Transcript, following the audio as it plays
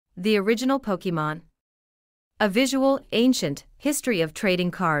The original Pokémon. A visual, ancient history of trading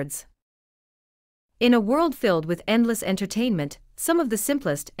cards. In a world filled with endless entertainment, some of the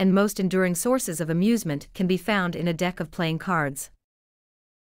simplest and most enduring sources of amusement can be found in a deck of playing cards.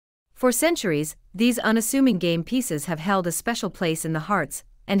 For centuries, these unassuming game pieces have held a special place in the hearts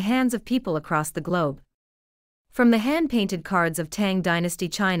and hands of people across the globe. From the hand-painted cards of Tang Dynasty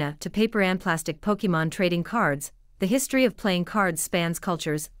China to paper and plastic Pokémon trading cards, the history of playing cards spans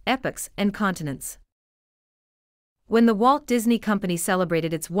cultures, epochs, and continents. When the Walt Disney Company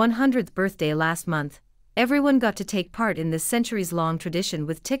celebrated its 100th birthday last month, everyone got to take part in this centuries-long tradition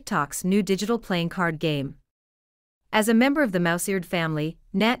with TikTok's new digital playing card game. As a member of the mouse-eared family,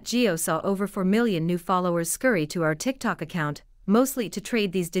 Nat Geo saw over 4 million new followers scurry to our TikTok account, mostly to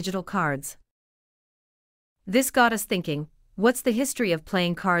trade these digital cards. This got us thinking, what's the history of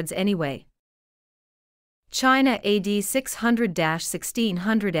playing cards anyway? China AD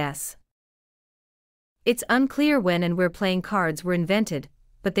 600–1600s. It's unclear when and where playing cards were invented,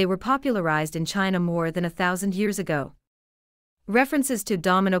 but they were popularized in China more than 1,000 years ago. References to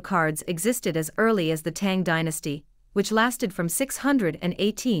domino cards existed as early as the Tang Dynasty, which lasted from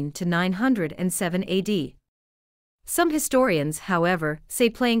 618 to 907 AD. Some historians, however, say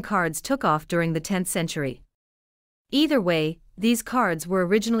playing cards took off during the 10th century. Either way, these cards were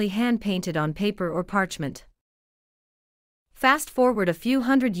originally hand-painted on paper or parchment. Fast forward a few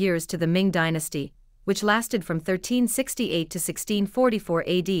hundred years to the Ming Dynasty, which lasted from 1368 to 1644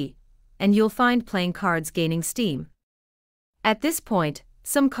 AD, and you'll find playing cards gaining steam. At this point,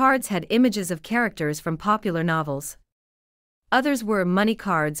 some cards had images of characters from popular novels. Others were money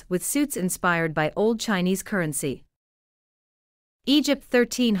cards with suits inspired by old Chinese currency. Egypt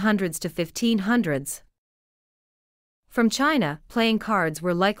 1300s to 1500s. From China, playing cards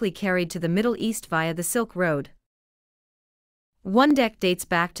were likely carried to the Middle East via the Silk Road. One deck dates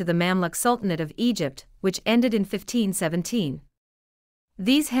back to the Mamluk Sultanate of Egypt, which ended in 1517.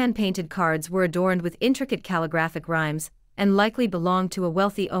 These hand-painted cards were adorned with intricate calligraphic rhymes, and likely belonged to a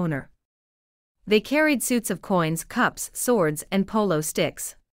wealthy owner. They carried suits of coins, cups, swords, and polo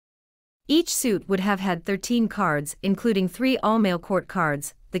sticks. Each suit would have had 13 cards, including 3 all-male court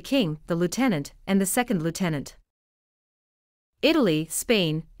cards, the king, the lieutenant, and the second lieutenant. Italy,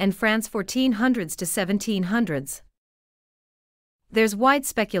 Spain, and France 1400s to 1700s. There's wide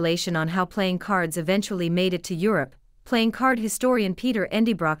speculation on how playing cards eventually made it to Europe. Playing card historian Peter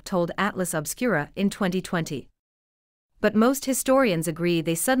Endybrock told Atlas Obscura in 2020. But most historians agree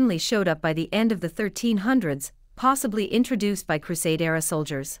they suddenly showed up by the end of the 1300s, possibly introduced by Crusade-era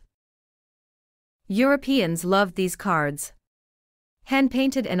soldiers. Europeans loved these cards.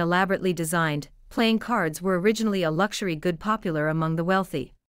 Hand-painted and elaborately designed, playing cards were originally a luxury good popular among the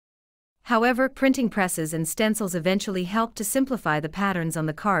wealthy. However, printing presses and stencils eventually helped to simplify the patterns on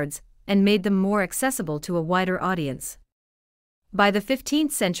the cards and made them more accessible to a wider audience. By the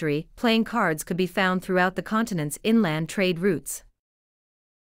 15th century, playing cards could be found throughout the continent's inland trade routes.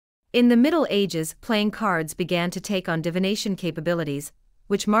 In the Middle Ages, playing cards began to take on divination capabilities,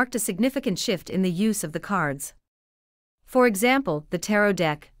 which marked a significant shift in the use of the cards. For example, the tarot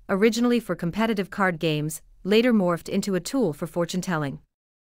deck, originally for competitive card games, later morphed into a tool for fortune-telling.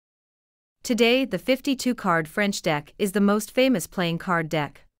 Today, the 52-card French deck is the most famous playing card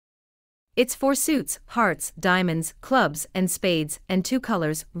deck. Its 4 suits, hearts, diamonds, clubs, and spades, and 2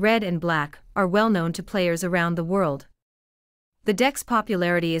 colors, red and black, are well known to players around the world. The deck's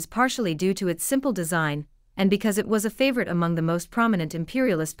popularity is partially due to its simple design, and because it was a favorite among the most prominent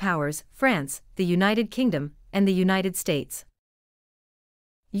imperialist powers, France, the United Kingdom, and the United States.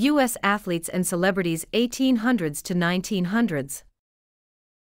 U.S. athletes and celebrities 1800s to 1900s.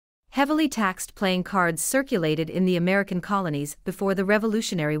 Heavily taxed playing cards circulated in the American colonies before the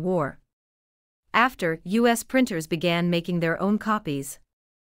Revolutionary War. After, U.S. printers began making their own copies.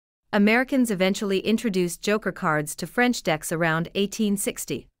 Americans eventually introduced joker cards to French decks around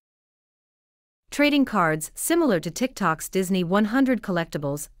 1860. Trading cards, similar to TikTok's Disney 100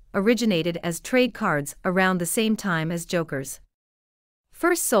 collectibles, originated as trade cards around the same time as jokers.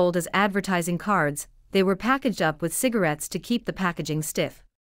 First sold as advertising cards, they were packaged up with cigarettes to keep the packaging stiff.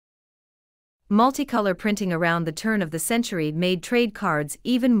 Multicolor printing around the turn of the century made trade cards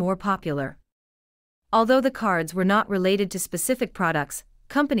even more popular. Although the cards were not related to specific products,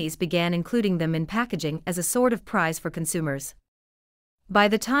 companies began including them in packaging as a sort of prize for consumers. By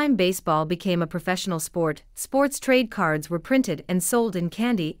the time baseball became a professional sport, sports trade cards were printed and sold in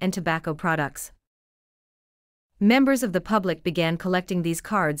candy and tobacco products. Members of the public began collecting these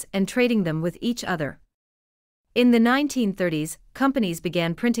cards and trading them with each other. In the 1930s, companies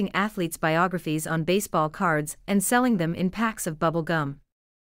began printing athletes' biographies on baseball cards and selling them in packs of bubble gum.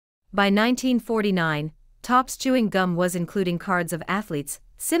 By 1949, Topps chewing gum was including cards of athletes,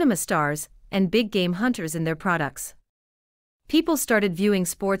 cinema stars, and big game hunters in their products. People started viewing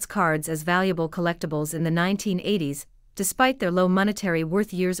sports cards as valuable collectibles in the 1980s, despite their low monetary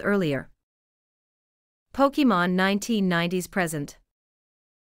worth years earlier. Pokémon 1990s present.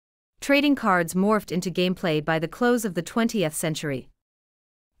 Trading cards morphed into gameplay by the close of the 20th century.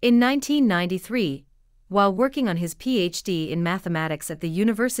 In 1993, while working on his PhD in mathematics at the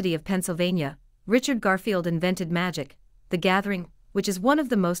University of Pennsylvania, Richard Garfield invented Magic: The Gathering, which is one of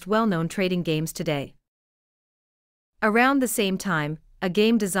the most well-known trading games today. Around the same time, a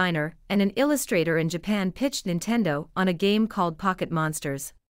game designer and an illustrator in Japan pitched Nintendo on a game called Pocket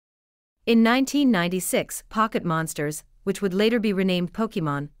Monsters. In 1996, Pocket Monsters, which would later be renamed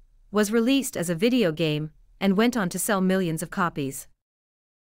Pokémon, was released as a video game and went on to sell millions of copies.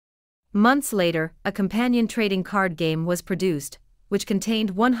 Months later, a companion trading card game was produced, which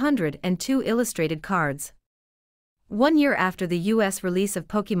contained 102 illustrated cards. 1 year after the US release of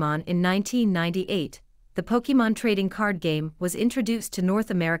Pokémon in 1998, the Pokémon trading card game was introduced to North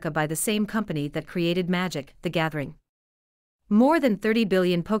America by the same company that created Magic: The Gathering. More than 30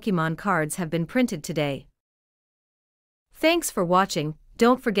 billion Pokémon cards have been printed today. Thanks for watching.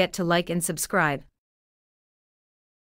 Don't forget to like and subscribe.